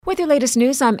With your latest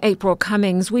news, I'm April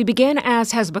Cummings. We begin,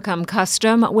 as has become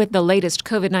custom, with the latest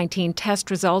COVID-19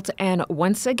 test results. And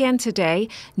once again today,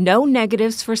 no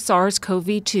negatives for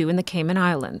SARS-CoV-2 in the Cayman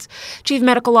Islands. Chief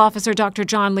Medical Officer Dr.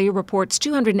 John Lee reports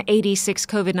 286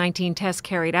 COVID-19 tests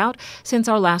carried out since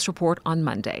our last report on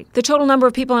Monday. The total number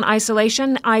of people in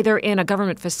isolation, either in a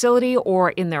government facility or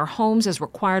in their homes as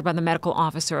required by the Medical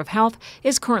Officer of Health,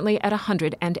 is currently at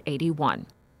 181.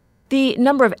 The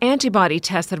number of antibody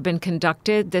tests that have been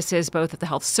conducted, this is both at the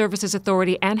Health Services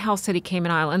Authority and Health City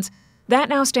Cayman Islands, that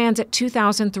now stands at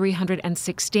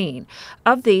 2,316.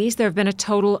 Of these, there have been a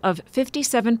total of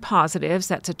 57 positives,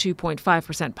 that's a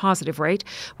 2.5% positive rate,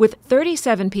 with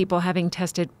 37 people having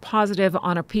tested positive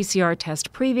on a PCR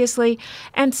test previously,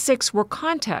 and 6 were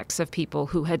contacts of people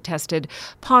who had tested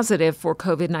positive for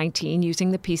COVID-19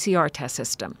 using the PCR test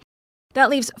system. That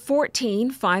leaves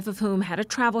 14, 5 of whom had a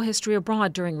travel history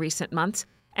abroad during recent months,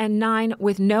 and 9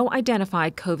 with no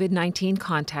identified COVID-19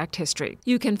 contact history.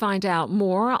 You can find out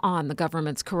more on the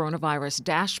government's coronavirus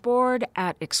dashboard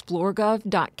at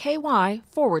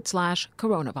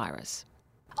exploregov.ky/coronavirus.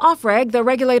 OFREG, the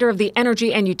regulator of the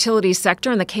energy and utilities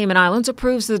sector in the Cayman Islands,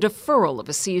 approves the deferral of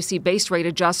a CUC base rate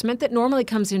adjustment that normally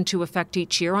comes into effect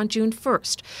each year on June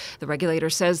 1st. The regulator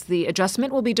says the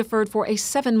adjustment will be deferred for a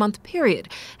 7-month period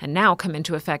and now come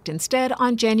into effect instead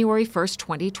on January 1st,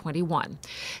 2021.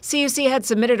 CUC had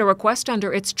submitted a request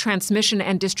under its transmission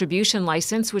and distribution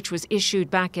license, which was issued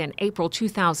back in April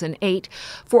 2008,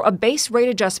 for a base rate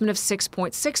adjustment of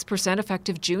 6.6%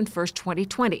 effective June 1st,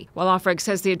 2020. While OFREG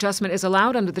says the adjustment is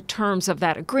allowed under the terms of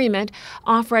that agreement,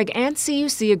 OFREG and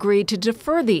CUC agreed to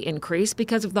defer the increase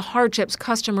because of the hardships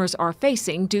customers are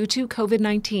facing due to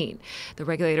COVID-19. The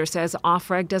regulator says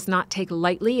OFREG does not take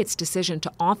lightly its decision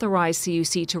to authorize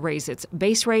CUC to raise its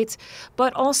base rates,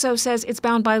 but also says it's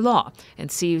bound by law, and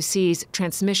CUC's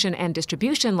transmission and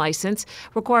distribution license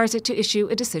requires it to issue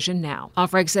a decision now.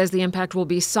 OFREG says the impact will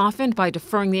be softened by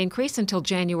deferring the increase until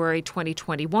January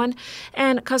 2021,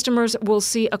 and customers will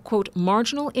see a, quote,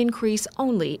 marginal increase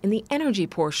only in the energy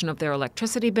portion of their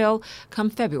electricity bill come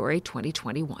February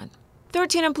 2021.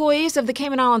 13 employees of the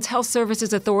Cayman Islands Health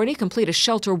Services Authority complete a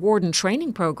shelter warden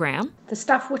training program. The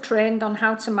staff were trained on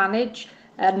how to manage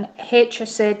an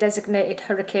HSA-designated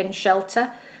hurricane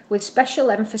shelter, with special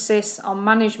emphasis on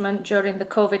management during the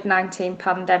COVID-19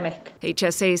 pandemic.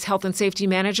 HSA's Health and Safety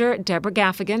Manager, Deborah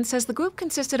Gaffigan, says the group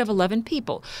consisted of 11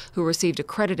 people who received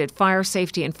accredited fire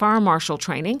safety and fire marshal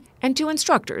training and 2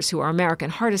 instructors who are American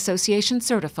Heart Association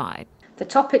certified. The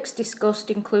topics discussed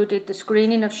included the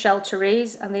screening of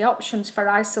shelterees and the options for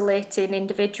isolating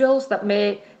individuals that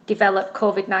may develop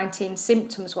COVID-19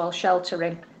 symptoms while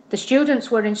sheltering. The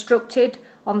students were instructed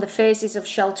on the phases of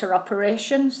shelter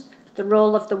operations, the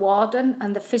role of the warden,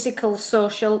 and the physical,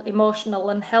 social, emotional,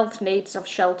 and health needs of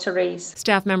shelterees.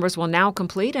 Staff members will now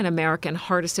complete an American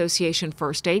Heart Association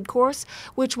first aid course,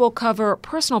 which will cover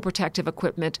personal protective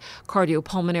equipment,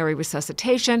 cardiopulmonary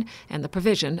resuscitation, and the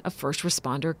provision of first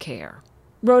responder care.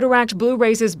 Rotaract Blue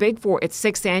raises big for its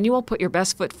 6th annual Put Your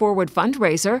Best Foot Forward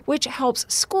fundraiser, which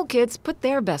helps school kids put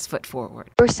their best foot forward.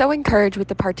 We're so encouraged with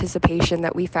the participation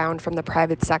that we found from the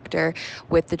private sector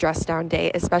with the Dress Down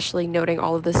Day, especially noting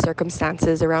all of the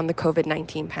circumstances around the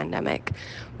COVID-19 pandemic.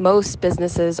 Most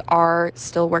businesses are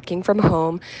still working from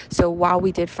home, so while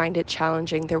we did find it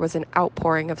challenging, there was an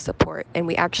outpouring of support, and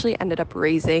we actually ended up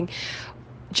raising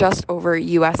just over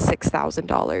US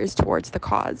 $6,000 towards the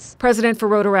cause. President for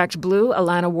Rotaract Blue,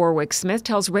 Alana Warwick-Smith,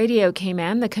 tells Radio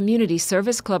Cayman the Community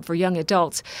Service Club for Young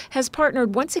Adults has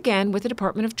partnered once again with the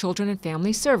Department of Children and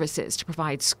Family Services to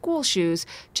provide school shoes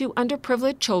to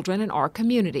underprivileged children in our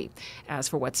community. As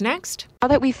for what's next? Now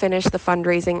that we finished the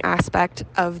fundraising aspect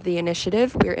of the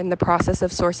initiative, we're in the process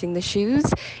of sourcing the shoes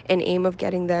in aim of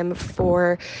getting them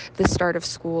for the start of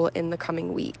school in the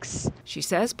coming weeks. She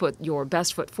says Put Your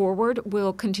Best Foot Forward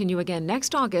will continue again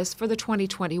next August for the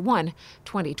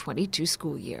 2021-2022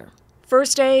 school year.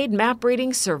 First aid, map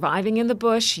reading, surviving in the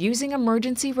bush, using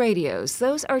emergency radios.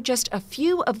 Those are just a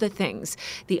few of the things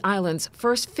the island's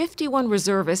first 51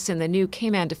 reservists in the new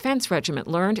Cayman Defense Regiment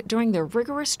learned during their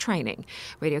rigorous training.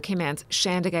 Radio Cayman's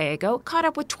Shanda Gallego caught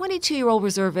up with 22-year-old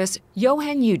reservist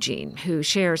Johan Eugene, who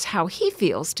shares how he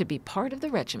feels to be part of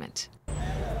the regiment.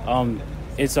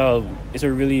 It's a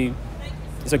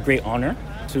great honor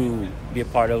to be a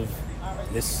part of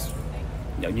this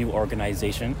new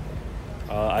organization.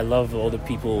 I love all the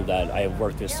people that I have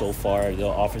worked with so far. The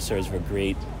officers were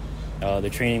great. The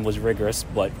training was rigorous,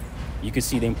 but you could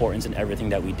see the importance in everything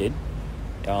that we did.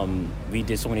 We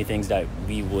did so many things that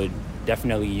we would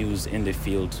definitely use in the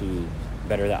field to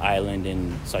better the island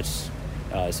in such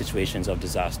situations of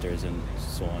disasters and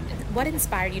so on. What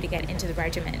inspired you to get into the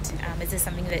regiment? Is this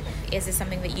something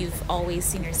that you've always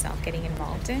seen yourself getting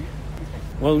involved in?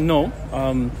 Well, no.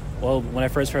 Well, when I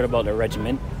first heard about the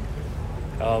regiment,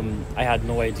 I had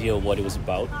no idea what it was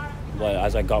about. But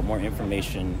as I got more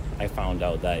information, I found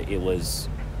out that it was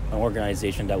an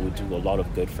organization that would do a lot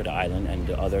of good for the island and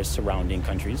the other surrounding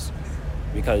countries.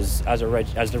 Because as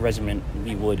the regiment,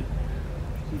 we would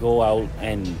go out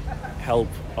and help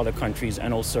other countries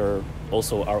and also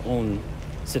our own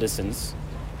citizens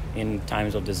in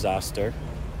times of disaster.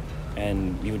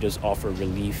 And we would just offer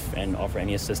relief and offer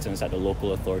any assistance that the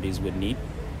local authorities would need.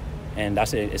 And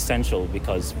that's essential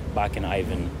because back in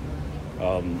Ivan,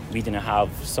 we didn't have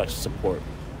such support.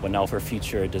 But now for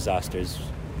future disasters,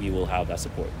 we will have that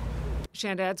support.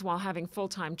 Shand adds while having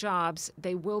full-time jobs,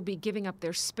 they will be giving up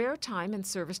their spare time in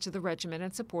service to the regiment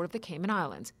in support of the Cayman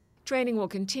Islands. Training will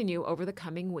continue over the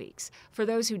coming weeks. For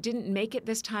those who didn't make it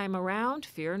this time around,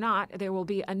 fear not, there will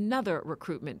be another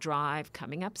recruitment drive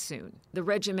coming up soon. The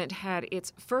regiment had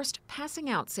its first passing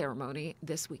out ceremony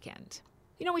this weekend.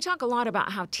 You know, we talk a lot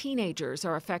about how teenagers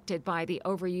are affected by the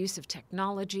overuse of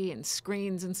technology and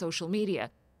screens and social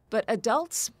media. But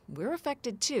adults, we're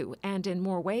affected too, and in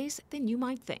more ways than you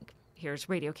might think. Here's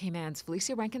Radio Cayman's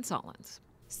Felicia Rankin-Solins.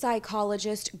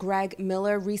 Psychologist Greg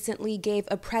Miller recently gave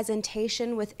a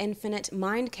presentation with Infinite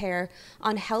Mind Care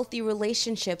on healthy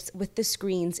relationships with the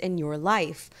screens in your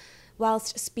life.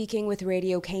 Whilst speaking with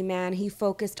Radio Cayman, he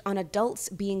focused on adults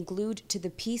being glued to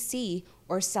the PC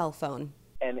or cell phone.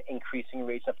 And increasing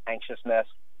rates of anxiousness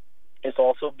is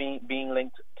also being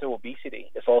linked to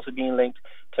obesity. It's also being linked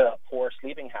to poor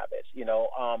sleeping habits.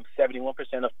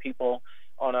 71% of people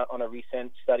on a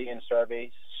recent study and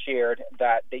survey shared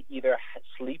that they either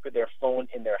sleep with their phone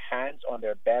in their hands, on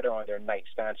their bed, or on their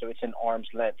nightstand, so it's an arm's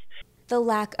length. The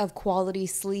lack of quality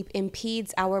sleep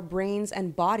impedes our brains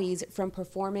and bodies from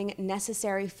performing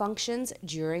necessary functions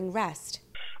during rest.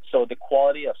 So the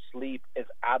quality of sleep is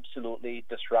absolutely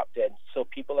disrupted. So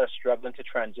people are struggling to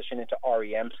transition into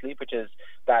REM sleep, which is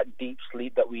that deep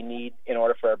sleep that we need in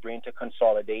order for our brain to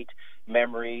consolidate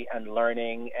memory and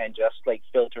learning and just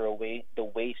filter away the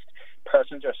waste.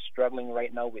 Persons are struggling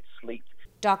right now with sleep.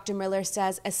 Dr. Miller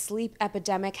says a sleep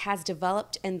epidemic has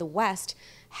developed in the West,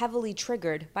 heavily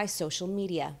triggered by social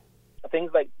media.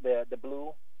 Things like the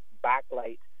blue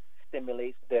backlight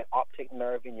stimulates the optic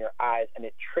nerve in your eyes, and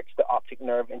it tricks the optic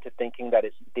nerve into thinking that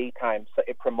it's daytime, so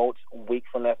it promotes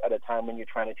wakefulness at a time when you're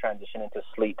trying to transition into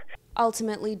sleep.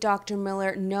 Ultimately, Dr.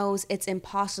 Miller knows it's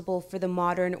impossible for the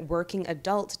modern working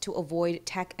adult to avoid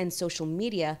tech and social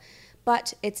media,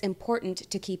 but it's important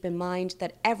to keep in mind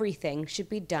that everything should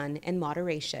be done in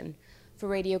moderation. For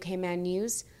Radio Cayman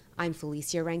News, I'm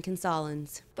Felicia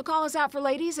Rankin-Solins. The call is out for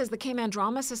ladies as the Cayman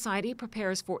Drama Society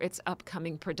prepares for its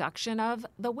upcoming production of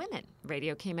The Women.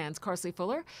 Radio Cayman's Carsley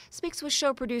Fuller speaks with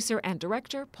show producer and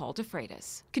director Paul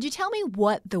DeFreitas. Could you tell me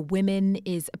what The Women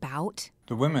is about?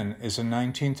 The Women is a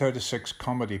 1936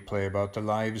 comedy play about the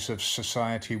lives of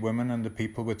society women and the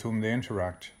people with whom they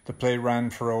interact. The play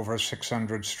ran for over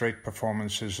 600 straight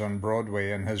performances on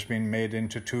Broadway and has been made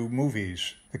into 2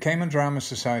 movies. The Cayman Drama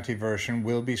Society version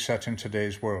will be set in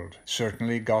today's world.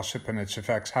 Certainly, gossip and its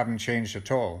effects haven't changed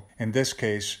at all. In this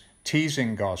case,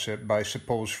 teasing gossip by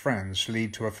supposed friends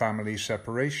lead to a family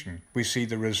separation. We see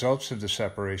the results of the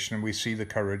separation, and we see the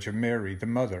courage of Mary, the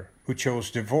mother, who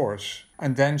chose divorce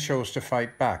and then chose to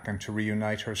fight back and to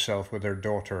reunite herself with her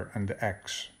daughter and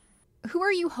ex. Who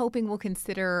are you hoping will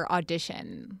consider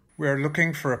audition? We are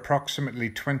looking for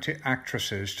approximately 20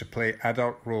 actresses to play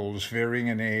adult roles varying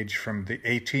in age from the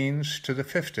 18s to the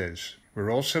 50s.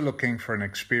 We're also looking for an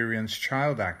experienced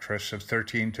child actress of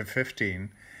 13 to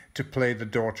 15 to play the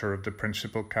daughter of the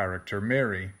principal character,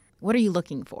 Mary. What are you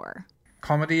looking for?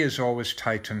 Comedy is always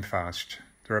tight and fast.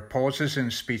 There are pauses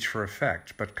in speech for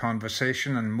effect, but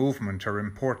conversation and movement are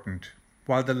important.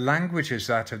 While the language is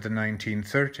that of the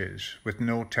 1930s, with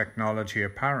no technology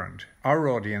apparent, our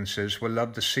audiences will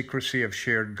love the secrecy of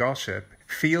shared gossip,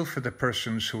 feel for the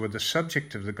persons who are the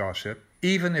subject of the gossip,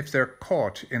 even if they're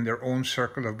caught in their own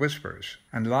circle of whispers,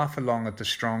 and laugh along at the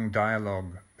strong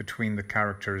dialogue between the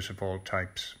characters of all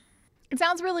types. It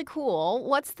sounds really cool.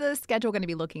 What's the schedule going to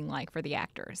be looking like for the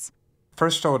actors?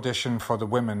 First audition for The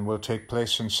Women will take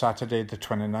place on Saturday the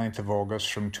 29th of August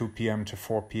from 2 p.m. to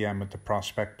 4 p.m. at the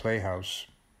Prospect Playhouse.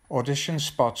 Audition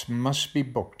spots must be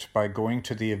booked by going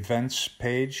to the events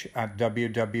page at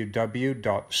www.cds.ky.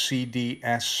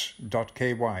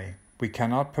 We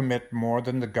cannot permit more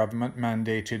than the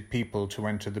government-mandated people to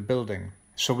enter the building,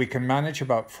 so we can manage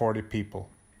about 40 people.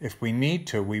 If we need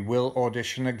to, we will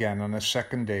audition again on a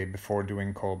second day before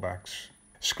doing callbacks.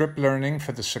 Script learning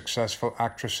for the successful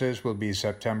actresses will be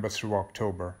September through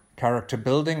October. Character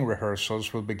building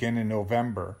rehearsals will begin in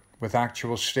November, with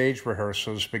actual stage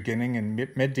rehearsals beginning in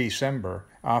mid-December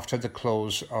after the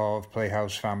close of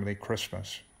Playhouse Family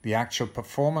Christmas. The actual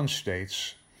performance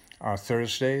dates are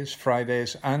Thursdays,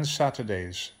 Fridays, and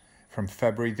Saturdays from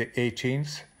February the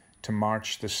 18th to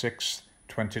March the 6th,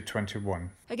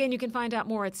 2021. Again, you can find out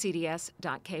more at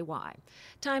cds.ky.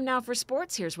 Time now for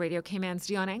sports. Here's Radio Cayman's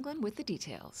Dion Anglin with the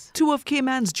details. Two of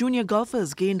Cayman's junior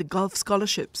golfers gained golf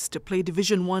scholarships to play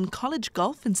Division I college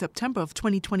golf in September of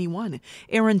 2021.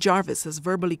 Aaron Jarvis has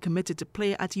verbally committed to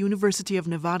play at University of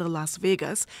Nevada, Las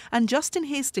Vegas, and Justin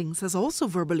Hastings has also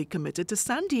verbally committed to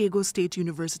San Diego State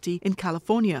University in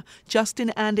California. Justin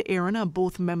and Aaron are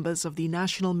both members of the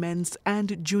national men's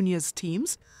and juniors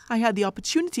teams. I had the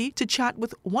opportunity to chat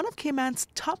with one of Cayman's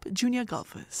top junior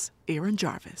golfers, Aaron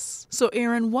Jarvis. So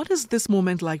Aaron, what is this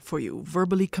moment like for you,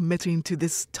 verbally committing to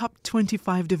this top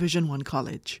 25 Division I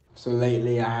college? So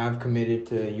lately I have committed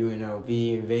to UNLV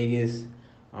in Vegas.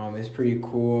 It's pretty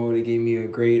cool. They gave me a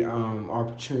great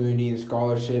opportunity and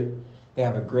scholarship. They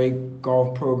have a great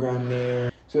golf program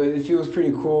there. So it feels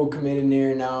pretty cool committing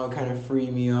there now. It kind of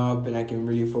freed me up and I can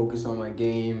really focus on my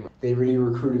game. They really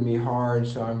recruited me hard,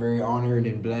 so I'm very honored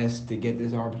and blessed to get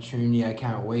this opportunity. I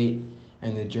can't wait.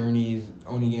 And the journey is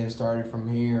only getting started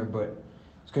from here, but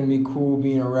it's going to be cool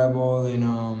being a Rebel, and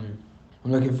I'm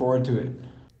looking forward to it.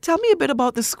 Tell me a bit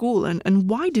about the school and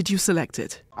why did you select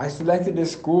it? I selected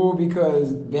this school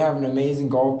because they have an amazing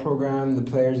golf program.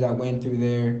 The players that went through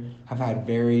there have had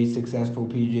very successful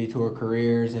PGA Tour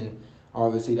careers, and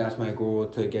obviously that's my goal,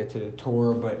 to get to the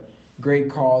tour. But great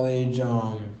college,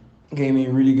 gave me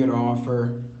a really good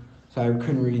offer, so I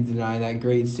couldn't really deny that.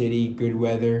 Great city, good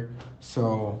weather.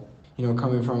 So,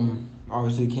 coming from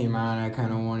obviously Cayman, I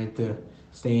kind of wanted to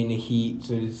stay in the heat.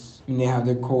 So they have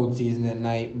their cold season at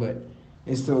night, but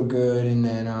it's still good. And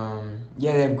then,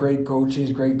 they have great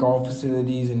coaches, great golf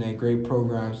facilities, and a great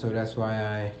program. So that's why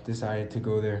I decided to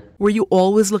go there. Were you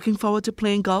always looking forward to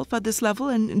playing golf at this level?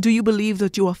 And do you believe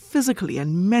that you are physically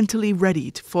and mentally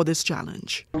ready for this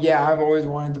challenge? Yeah, I've always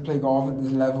wanted to play golf at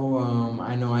this level.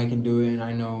 I know I can do it, and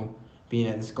I know being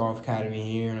at this golf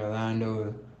academy here in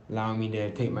Orlando allowing me to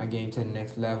take my game to the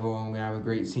next level. I'm going to have a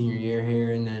great senior year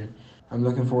here, and then I'm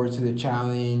looking forward to the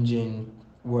challenge and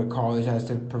what college has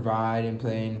to provide and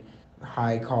playing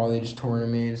high college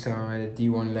tournaments at a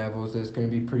D1 level. So it's going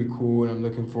to be pretty cool, and I'm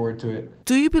looking forward to it.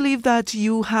 Do you believe that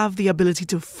you have the ability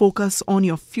to focus on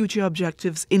your future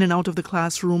objectives in and out of the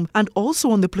classroom and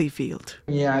also on the playfield?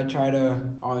 Yeah, I try to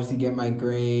obviously get my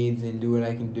grades and do what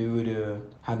I can do to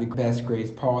have the best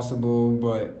grades possible,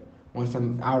 but once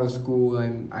I'm out of school,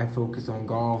 I focus on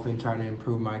golf and try to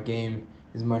improve my game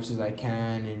as much as I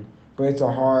can. But it's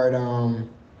hard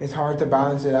to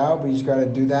balance it out, but you just got to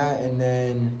do that and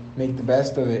then make the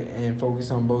best of it and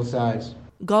focus on both sides.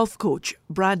 Golf coach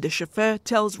Brad DeChaffer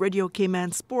tells Radio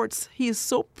Cayman Sports he is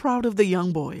so proud of the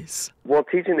young boys. Well,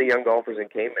 teaching the young golfers in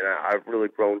Cayman, I've really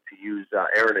grown to use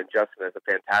Aaron and Justin as a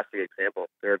fantastic example.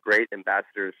 They're great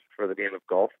ambassadors for the game of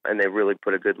golf, and they really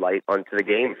put a good light onto the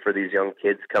game for these young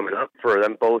kids coming up. For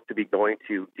them both to be going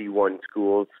to D1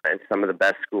 schools and some of the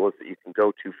best schools that you can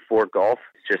go to for golf,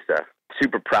 it's just a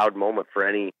super proud moment for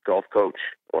any golf coach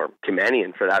or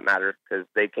Caymanian for that matter, because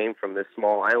they came from this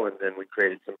small island and we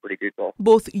created some pretty good golf.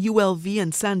 Both ULV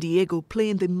and San Diego play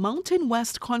in the Mountain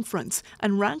West Conference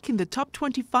and rank in the top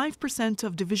 25%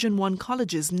 of Division I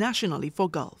colleges nationally for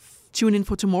golf. Tune in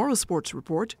for tomorrow's Sports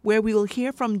Report, where we will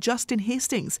hear from Justin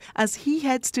Hastings as he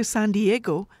heads to San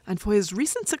Diego, and for his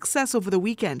recent success over the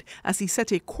weekend as he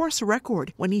set a course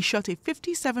record when he shot a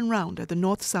 57 round at the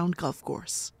North Sound Golf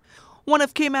Course. One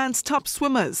of Cayman's top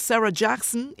swimmers, Sarah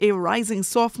Jackson, a rising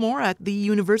sophomore at the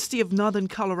University of Northern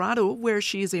Colorado, where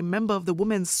she is a member of the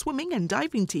women's swimming and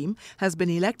diving team, has been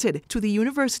elected to the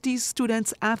university's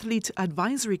Student Athlete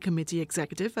Advisory Committee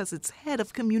executive as its head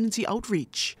of community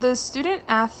outreach. The Student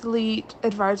Athlete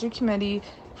Advisory Committee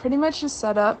pretty much is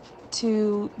set up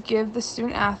to give the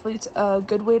student athletes a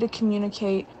good way to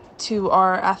communicate to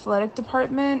our athletic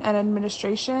department and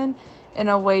administration in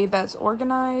a way that's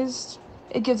organized.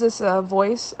 It gives us a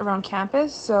voice around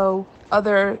campus, so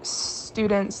other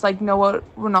students know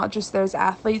we're not just there as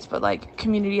athletes, but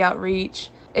community outreach.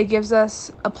 It gives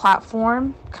us a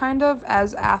platform, kind of,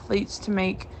 as athletes to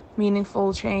make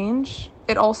meaningful change.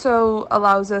 It also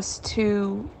allows us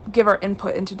to give our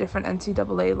input into different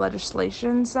NCAA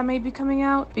legislations that may be coming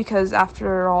out, because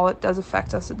after all, it does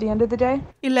affect us at the end of the day.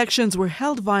 Elections were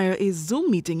held via a Zoom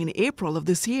meeting in April of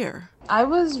this year. I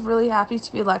was really happy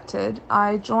to be elected.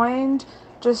 I joined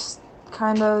just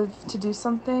kind of to do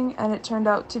something, and it turned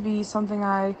out to be something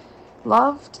I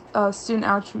loved. Student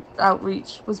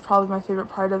outreach was probably my favorite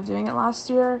part of doing it last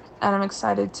year, and I'm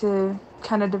excited to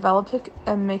kind of develop it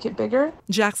and make it bigger.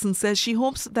 Jackson says she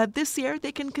hopes that this year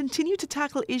they can continue to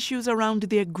tackle issues around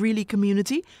their Greeley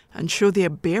community and show their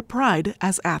bare pride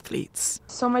as athletes.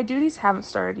 So my duties haven't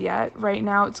started yet. Right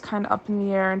now it's kind of up in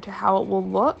the air into how it will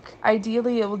look.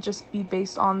 Ideally it will just be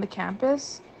based on the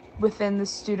campus within the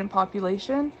student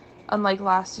population, unlike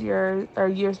last year or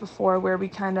years before where we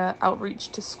kind of outreach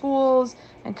to schools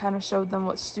and kind of showed them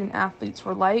what student athletes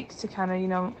were like to kind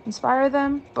of, inspire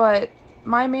them. But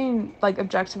my main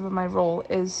objective of my role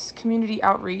is community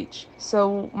outreach.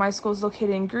 So my school is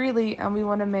located in Greeley, and we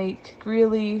want to make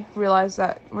Greeley realize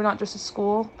that we're not just a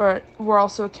school, but we're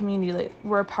also a community.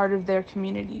 We're a part of their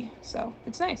community. So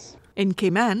it's nice. In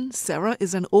Cayman, Sarah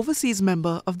is an overseas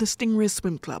member of the Stingray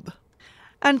Swim Club.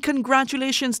 And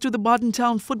congratulations to the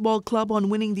Bordentown Football Club on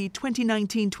winning the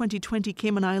 2019-2020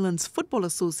 Cayman Islands Football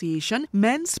Association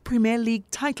Men's Premier League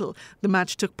title. The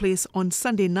match took place on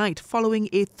Sunday night following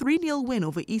a 3-0 win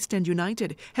over East End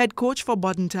United. Head coach for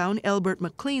Bordentown, Albert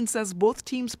McLean, says both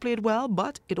teams played well,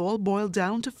 but it all boiled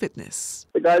down to fitness.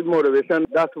 The guys' motivation,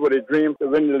 that's what they dream, to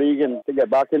win the league and to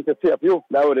get back into CFU.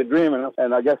 That was a dream,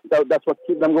 and I guess that's what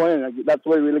keeps them going. That's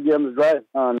what really gave them the drive.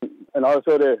 And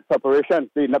also the preparation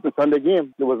leading up to Sunday game.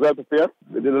 It was well prepared.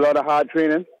 We did a lot of hard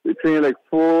training. We trained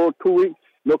 2 weeks,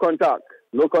 no contact.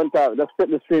 That's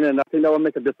fitness training. I think that will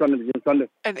make a difference in the game Sunday.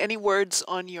 And any words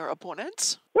on your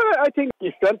opponents? Well, I think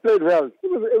Eastern played well.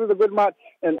 It was a good match.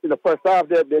 And in the first half,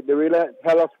 they really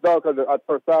held us down because at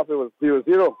first half it was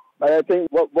 0-0. I think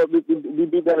what we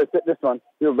beat them with fitness one.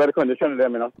 We were better conditioned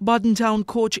than them, Bordentown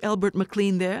coach Albert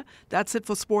McLean there. That's it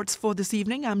for sports for this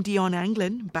evening. I'm Dion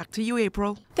Anglin. Back to you,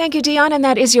 April. Thank you, Dion. And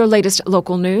that is your latest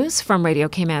local news from Radio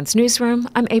Cayman's newsroom.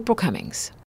 I'm April Cummings.